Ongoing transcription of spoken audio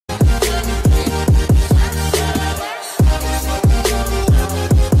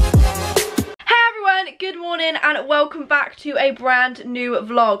morning and welcome back to a brand new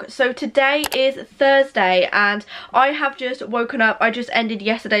vlog. So today is Thursday and I have just woken up. I just ended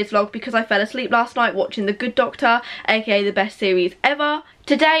yesterday's vlog because I fell asleep last night watching The Good Doctor, aka the best series ever.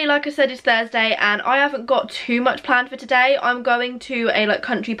 Today, like I said, is Thursday and I haven't got too much planned for today. I'm going to a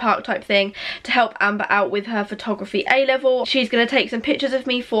country park type thing to help Amber out with her photography A-level. She's going to take some pictures of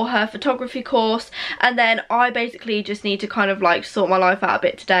me for her photography course, and then I basically just need to kind of sort my life out a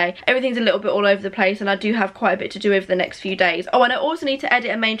bit today. Everything's a little bit all over the place and I do have quite a bit to do over the next few days. Oh, and I also need to edit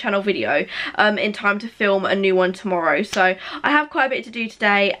a main channel video in time to film a new one tomorrow. So I have quite a bit to do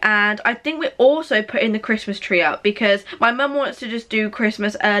today, and I think we're also putting the Christmas tree up because my mum wants to just do Christmas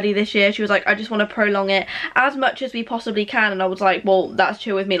early this year. She was like, I just want to prolong it as much as we possibly can, and I was like, well, that's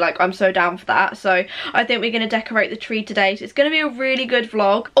chill with me, I'm so down for that. So I think we're going to decorate the tree today, so it's going to be a really good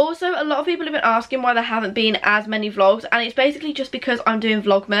vlog. Also, a lot of people have been asking why there haven't been as many vlogs, and it's basically just because I'm doing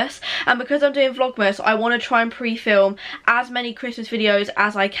Vlogmas, and because I'm doing Vlogmas I want to try and pre-film as many Christmas videos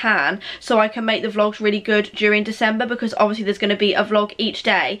as I can so I can make the vlogs really good during December, because obviously there's going to be a vlog each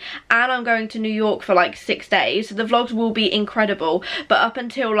day and I'm going to New York for 6 days, so the vlogs will be incredible. But up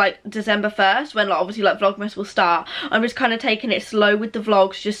until December 1st, when obviously Vlogmas will start, I'm just kind of taking it slow with the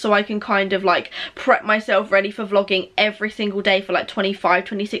vlogs just so I can kind of prep myself ready for vlogging every single day for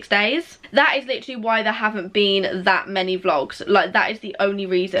 25-26 days. That is literally why there haven't been that many vlogs. That is the only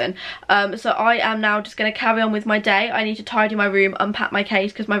reason. So I am now just going to carry on with my day. I need to tidy my room, unpack my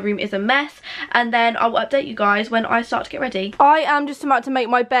case because my room is a mess, and then I will update you guys when I start to get ready. I am just about to make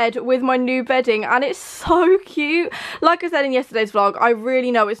my bed with my new bedding and it's so cute. Like I said in yesterday's vlog, I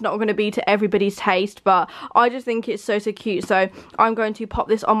really know it's not going to be to everybody's taste, but I just think it's so cute. So I'm going to pop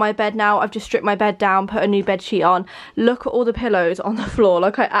this on my bed now. I've just stripped my bed down, put a new bed sheet on. Look at all the pillows on the floor.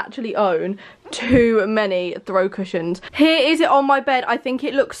 I actually own too many throw cushions. Here is it on my bed. I think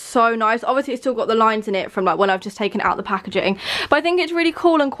it looks so nice. Obviously it's still got the lines in it from when I've just taken out the packaging, but I think it's really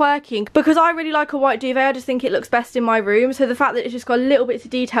cool and quirky because I really like a white duvet. I just think it looks best in my room, so the fact that it's just got little bits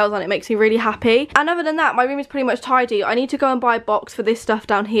of details on it makes me really happy. And other than that, my room is pretty much tidy. I need to go and buy a box for this stuff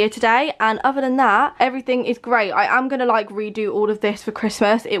down here today, and other than that everything is great. I am gonna redo all of this for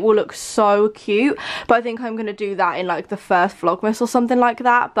Christmas. It will look so cute, but I think I'm gonna do that in the first Vlogmas or something like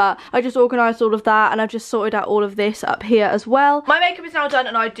that. But I just organised all of that and I've just sorted out all of this up here as well. My makeup is now done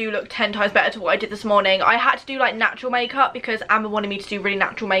and I do look 10 times better to what I did this morning. I had to do natural makeup because Amber wanted me to do really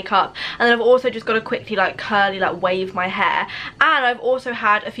natural makeup, and then I've also just got to quickly curly wave my hair, and I've also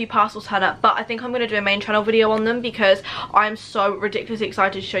had a few parcels turn up, but I think I'm going to do a main channel video on them because I'm so ridiculously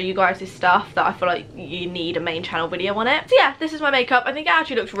excited to show you guys this stuff that I feel like you need a main channel video on it. So yeah, this is my makeup. I think it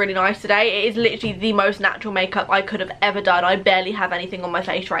actually looks really nice today. It is literally the most natural makeup I could have ever done. I barely have anything on my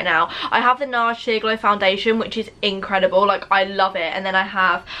face right now. I have the NARS Sheer Glow foundation, which is incredible. I love it, and then I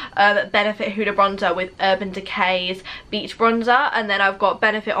have Benefit Huda bronzer with Urban Decay's Beach bronzer, and then I've got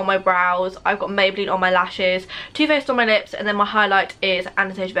Benefit on my brows, I've got Maybelline on my lashes, Too Faced on my lips, and then my highlight is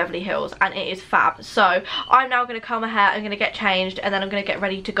Anastasia Beverly Hills, and it is fab. So I'm now going to curl my hair, I'm going to get changed, and then I'm going to get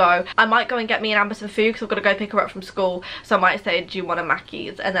ready to go. I might go and get me and Amber some food because I've got to go pick her up from school, so I might say, do you want a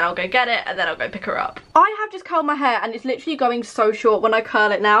Mackey's? And then I'll go get it and then I'll go pick her up. I have just curled my hair and it's literally going so short when I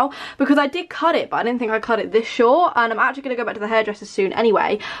curl it now, because I did cut it but I didn't think I cut it this short, and I'm actually going to go back to the hairdresser soon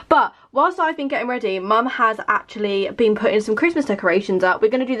anyway. But whilst I've been getting ready, Mum has actually been putting some Christmas decorations up. We're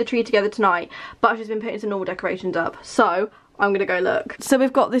going to do the tree together tonight, but she's been putting some normal decorations up, so I'm gonna go look. So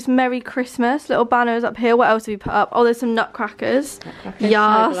we've got this Merry Christmas little banners up here. What else have we put up? Oh, there's some nutcrackers.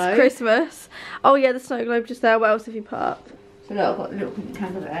 Yes, Christmas. Oh yeah, the snow globe just there. What else have you put up? So look, I've got the little pink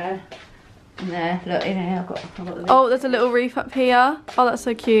candle there. And there, look in here, I've got the oh, there's a little wreath up here. Oh, that's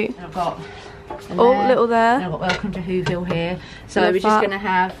so cute. And I've got little there. And I've got Welcome to Whoville here. So we're just gonna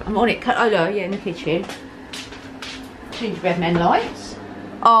have, I'm on it, oh look, yeah, in the kitchen. Gingerbread men lights.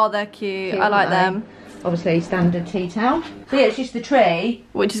 Oh, they're cute. I like them. Obviously standard tea towel. So yeah, it's just the tree.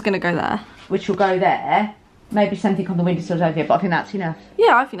 Which is going to go there. Which will go there. Maybe something on the windowsills over here, but I think that's enough.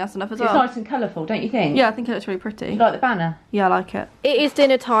 Yeah, I think that's enough as well. It's nice and colourful, don't you think? Yeah, I think it looks really pretty. You like the banner? Yeah, I like it. It is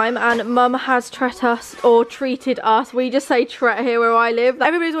dinner time and Mum has treated us. We just say tret here where I live.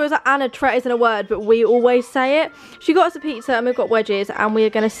 Everybody's always like, Anna, tret isn't a word, but we always say it. She got us a pizza and we've got wedges and we are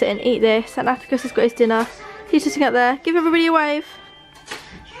going to sit and eat this. And Atticus has got his dinner. He's sitting up there. Give everybody a wave.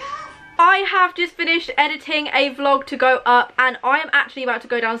 I have just finished editing a vlog to go up and I am actually about to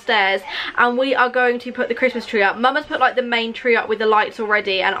go downstairs and we are going to put the Christmas tree up. Mum has put the main tree up with the lights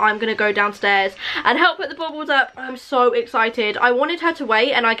already and I'm going to go downstairs and help put the baubles up. I'm so excited. I wanted her to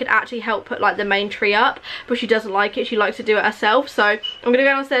wait and I could actually help put the main tree up, but she doesn't like it. She likes to do it herself, so I'm going to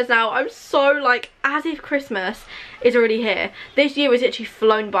go downstairs now. I'm so as if Christmas is already here. This year has actually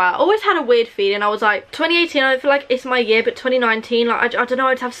flown by. I always had a weird feeling. I was like, 2018, I don't feel like it's my year, but 2019, like, I don't know,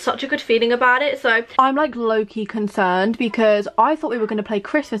 I just have such a good feeling about it. So I'm like low-key concerned because I thought we were going to play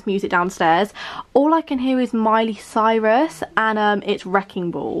Christmas music downstairs. All I can hear is Miley Cyrus and it's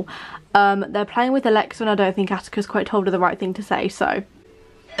Wrecking Ball. They're playing with Alexa and I don't think Atticus quite told her the right thing to say, so.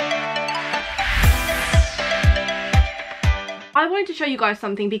 I wanted to show you guys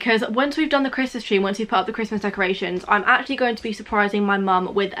something because once we've done the Christmas tree, once we've put up the Christmas decorations, I'm actually going to be surprising my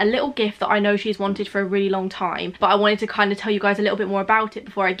mum with a little gift that I know she's wanted for a really long time, but I wanted to kind of tell you guys a little bit more about it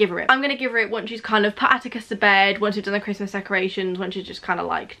before I give her it. I'm going to give her it once she's kind of put Atticus to bed, once we've done the Christmas decorations, once she's just kind of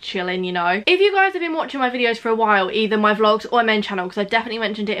like chilling, you know. If you guys have been watching my videos for a while, either my vlogs or my main channel, because I definitely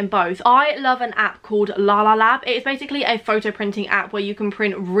mentioned it in both, I love an app called LALALAB. It's basically a photo printing app where you can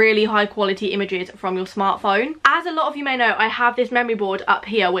print really high quality images from your smartphone. As a lot of you may know, I have this memory board up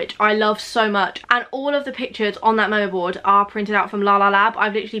here which I love so much, and all of the pictures on that memory board are printed out from LALALAB.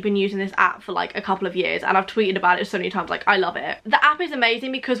 I've literally been using this app for like a couple of years and I've tweeted about it so many times, like I love it. The app is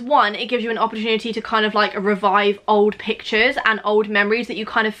amazing because one, it gives you an opportunity to kind of like revive old pictures and old memories that you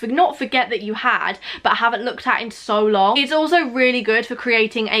kind of not forget that you had but haven't looked at in so long. It's also really good for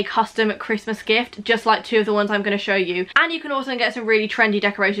creating a custom Christmas gift, just like two of the ones I'm going to show you, and you can also get some really trendy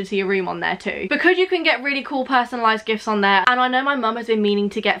decorations for your room on there too, because you can get really cool personalized gifts on there. And I know my mum has been meaning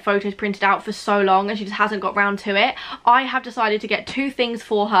to get photos printed out for so long and she just hasn't got round to it. I have decided to get two things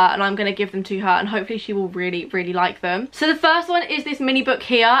for her and I'm going to give them to her and hopefully she will really like them. So the first one is this mini book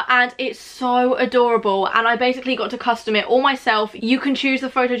here and it's so adorable, and I basically got to custom it all myself. You can choose the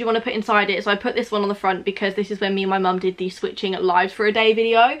photos you want to put inside it, so I put this one on the front because this is when me and my mum did the switching lives for a day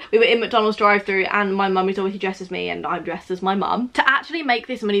video. We were in McDonald's drive-thru and my mum is always dressed as me and I'm dressed as my mum. To actually make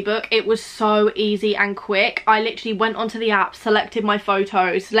this mini book, it was so easy and quick. I literally went onto the app, selected my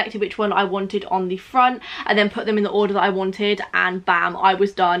photos, selected which one I wanted on the front, and then put them in the order that I wanted, and bam, I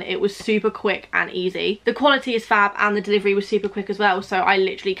was done. It was super quick and easy. The quality is fab and the delivery was super quick as well, so I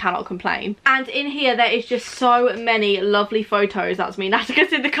literally cannot complain. And in here there is just so many lovely photos. That's me and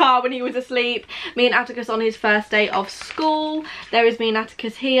Atticus in the car when he was asleep, me and Atticus on his first day of school, there is me and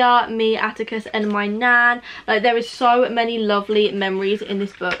Atticus here, me, Atticus and my nan. Like, there is so many lovely memories in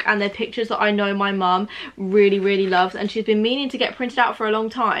this book, and they're pictures that I know my mum really loves, and she's been meaning to get printed out for a long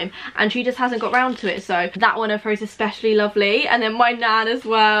time and she just hasn't got round to it, so that one of hers is especially lovely. And then my nan as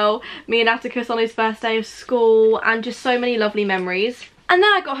well, me and Atticus on his first day of school, and just so many lovely memories. And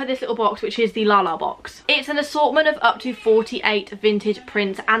then I got her this little box, which is the Lala box. It's an assortment of up to 48 vintage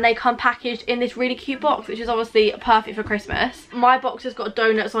prints, and they come packaged in this really cute box, which is obviously perfect for Christmas. My box has got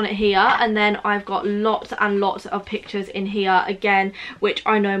donuts on it here, and then I've got lots and lots of pictures in here again, which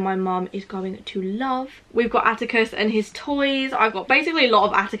I know my mum is going to love. We've got Atticus and his toys. I've got basically a lot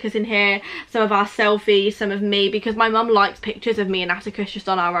of Atticus in here, some of our selfies, some of me, because my mum likes pictures of me and Atticus just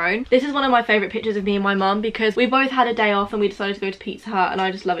on our own. This is one of my favourite pictures of me and my mum because we both had a day off and we decided to go to Pizza Hut, and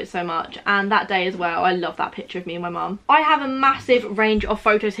I just love it so much. And that day as well, I love that picture of me and my mum. I have a massive range of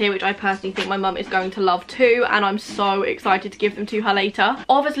photos here which I personally think my mum is going to love too, and I'm so excited to give them to her later.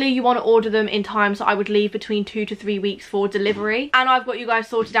 Obviously you want to order them in time, so I would leave between 2 to 3 weeks for delivery. And I've got you guys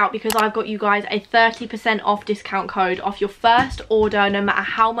sorted out because I've got you guys a 30% off discount code off your first order. No matter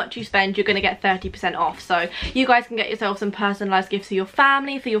how much you spend, you're going to get 30% off, so you guys can get yourself some personalised gifts for your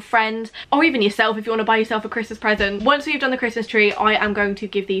family, for your friends, or even yourself if you want to buy yourself a Christmas present. Once we've done the Christmas tree, I am going to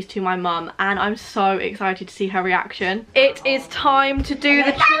give these to my mum, and I'm so excited to see her reaction. It is time to do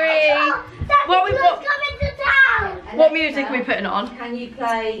the tree. What music are we putting on? Can you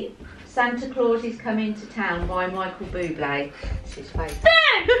play Santa Claus is Coming to Town by Michael Bublé? It's his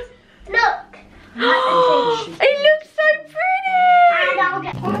favourite. Look! It looks so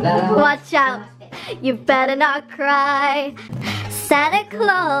pretty! Watch out, you better not cry. Santa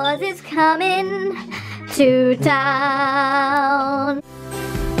Claus is coming to town.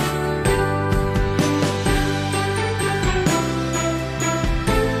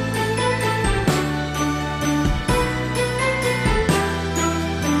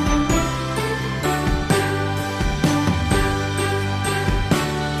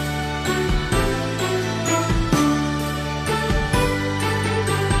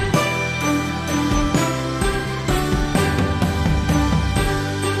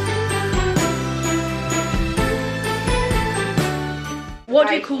 What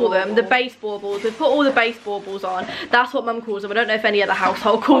do you call them? The base baubles. We've put all the base baubles on. That's what mum calls them. I don't know if any other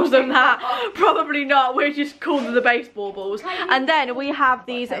household calls them that. Probably not. We just call them the base baubles. And then we have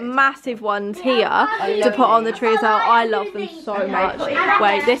these massive ones here to put on the tree as well. I love them so much.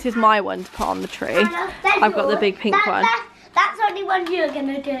 Wait, this is my one to put on the tree. I've got the big pink one. That's only one you're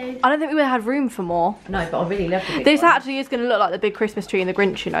gonna do. I don't think we would have had room for more. No, but I really love the big This one. actually is going to look like the big Christmas tree in the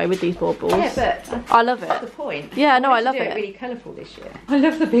Grinch, you know, with these baubles. Yeah, but I love that's it. the point. Yeah, no, I wanted love to do it. Really colourful this year. I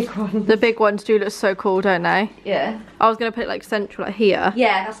love the big one. The big ones do look so cool, don't they? Yeah. I was going to put it like central, like here.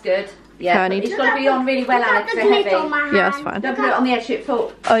 Yeah, that's good. Yeah, I need it's to- got to be on really well, Alex. They're heavy. Yeah, that's fine. Don't put it on the edge, it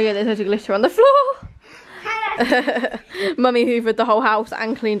fall. Oh yeah, there's loads of glitter on the floor. Mummy hoovered the whole house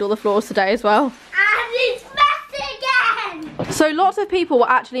and cleaned all the floors today as well. And it's messy again. So lots of people were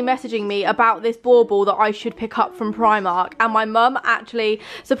actually messaging me about this bauble that I should pick up from Primark, and my mum actually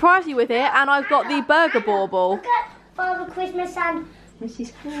surprised me with it, and I've got the burger bauble. Look at Father Christmas and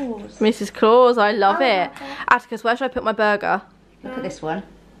Mrs. Claus. Mrs. Claus, I love Oh, it. okay. Atticus, where should I put my burger? Look at this one.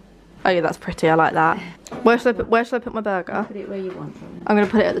 Oh yeah, that's pretty, I like that. Where should I put my burger? Put it where you want. From. I'm going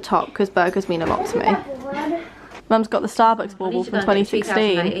to put it at the top because burgers mean a lot to me. Mum's got the Starbucks bauble from 2016.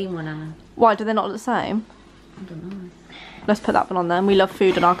 2018 one, Anna. Why, do they not look the same? I don't know. Let's put that one on then. We love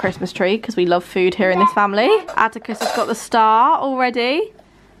food on our Christmas tree because we love food here in this family. Atticus has got the star already.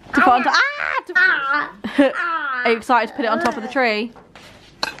 To put on Are you excited to put it on top of the tree?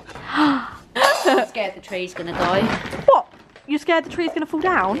 I'm scared the tree's gonna die. What? You're scared the tree's going to fall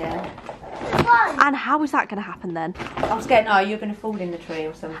down? Yeah. And how is that going to happen then? I'm scared. No, you're gonna fall in the tree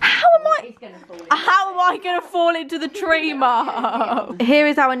or something. How am I? He's gonna fall in. How am I going to fall into the tree, Mum? Here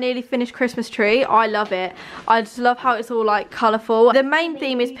is our nearly finished Christmas tree. I love it. I just love how it's all like colourful. The main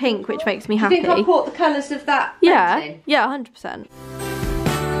theme is pink, which makes me happy. Do you think I caught the colours of that? Yeah, painting? yeah, 100%.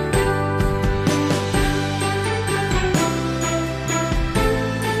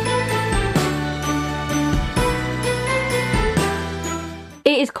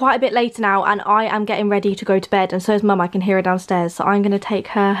 It is quite a bit later now and I am getting ready to go to bed, and so is Mum. I can hear her downstairs, so I'm going to take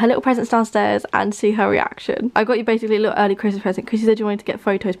her little presents downstairs and see her reaction. I got you basically a little early Christmas present because you said you wanted to get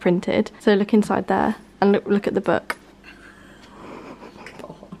photos printed. So look inside there and look at the book.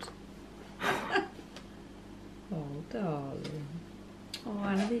 God. Oh, darling. Oh,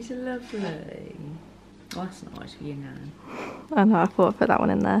 Anna, these are lovely. Oh, that's nice for you, Nan. I know, I thought I'd put that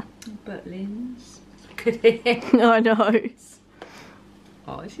one in there. Butlins. Look at it. I know.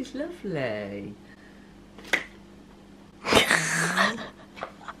 Oh, this is lovely.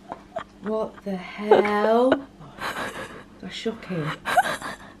 What the hell? Oh, that's shocking.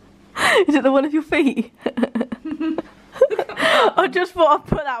 Is it the one of your feet? I just thought I'd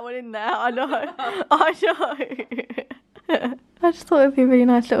put that one in there. I know. I know. I just thought it'd be a really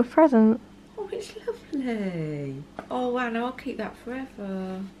nice little present. Oh, it's lovely. Oh, Anna, I'll keep that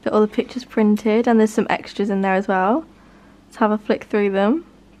forever. Got all the pictures printed and there's some extras in there as well. Let's have a flick through them.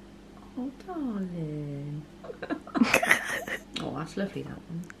 Oh, darling. Oh, that's lovely, that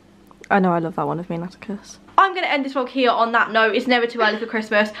one. I know, I love that one of me and Atticus. I'm going to end this vlog here on that note. It's never too early for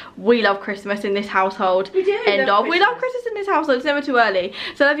Christmas. We love Christmas in this household. We do. We love Christmas in this household. It's never too early.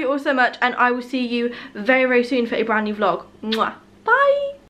 So I love you all so much, and I will see you very, very soon for a brand new vlog. Mwah. Bye.